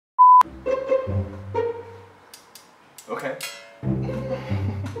Okay.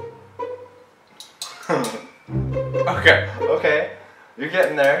 Okay. You're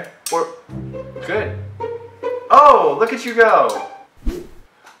getting there. Good. Oh, look at you go.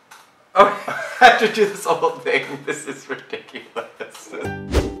 Oh, I have to do this whole thing. This is ridiculous.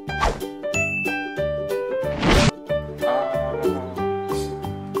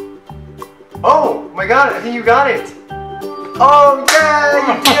 Oh my god, I think you got it. Oh yeah,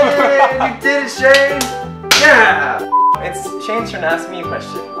 you did it. You did it, Shane. Yeah. It's Shane's turn to ask me a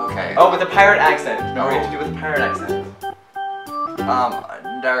question. Okay. Oh, with a pirate accent. Remember, we have to do it with a pirate accent.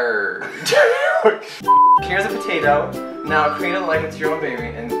 Nerd. Here's a potato. Now create a likeness to your own baby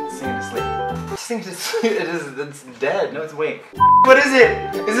and sing it to sleep. Sing it to sleep. It's dead. No, it's awake. What is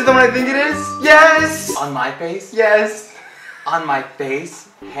it? Is it the one I think it is? Yes! On my face? Yes! On my face?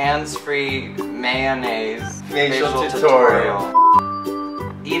 Hands-free mayonnaise. Facial tutorial.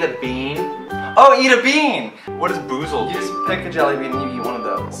 Eat a bean. Oh, eat a bean! What does boozle You do? just pick a jelly bean and you eat one of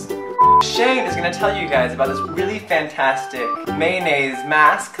those. Shane is going to tell you guys about this really fantastic mayonnaise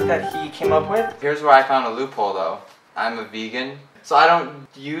mask that he came up with. Here's where I found a loophole though. I'm a vegan, so I don't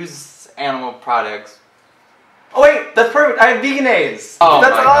use animal products. Oh wait, that's perfect. I have veganase. Oh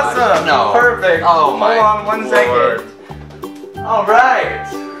that's my awesome. gosh, no. Perfect. Oh my Hold on 1 Lord. second. All right.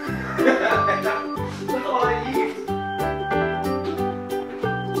 Look all I eat.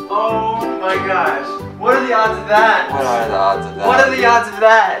 Oh my gosh. What are the odds of that? What are the odds of that? What are the odds of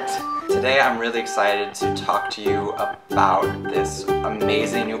that? Today I'm really excited to talk to you about this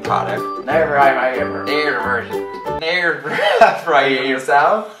amazing new product. Never have I ever. Never have Are you in the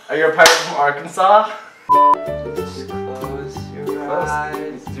South? Are you a pirate from Arkansas? Just close your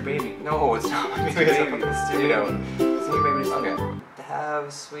eyes. It's your baby. No, it's not my It's baby. your baby. It's your baby. It's your baby. Okay.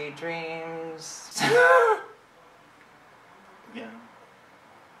 Have sweet dreams. Yeah.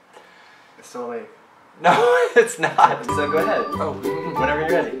 It's still awake. No, it's not. So go ahead. Oh. Whenever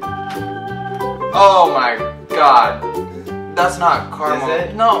you're ready. Oh my god. That's not caramel. Is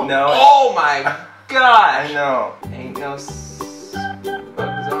it? No. No. Oh my gosh. I know. Ain't no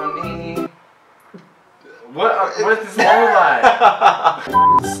bugs on me. What is this lullaby?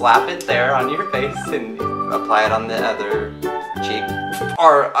 Slap it there on your face and apply it on the other cheek.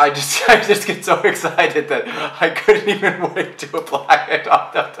 Or I just get so excited that I couldn't even wait to apply it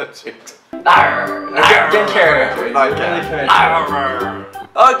on the other cheek. Get carried.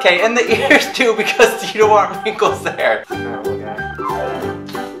 Okay, and the ears too because you don't want wrinkles there.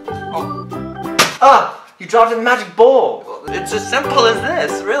 Ah! You dropped it in the magic bowl! It's as simple as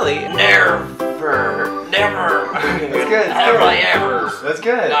this, really. Never. That's good. Ever. That's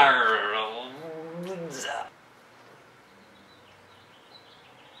good.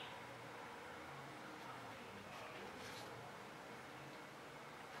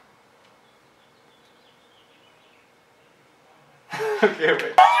 Okay,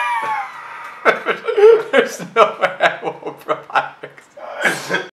 wait. There's no way I will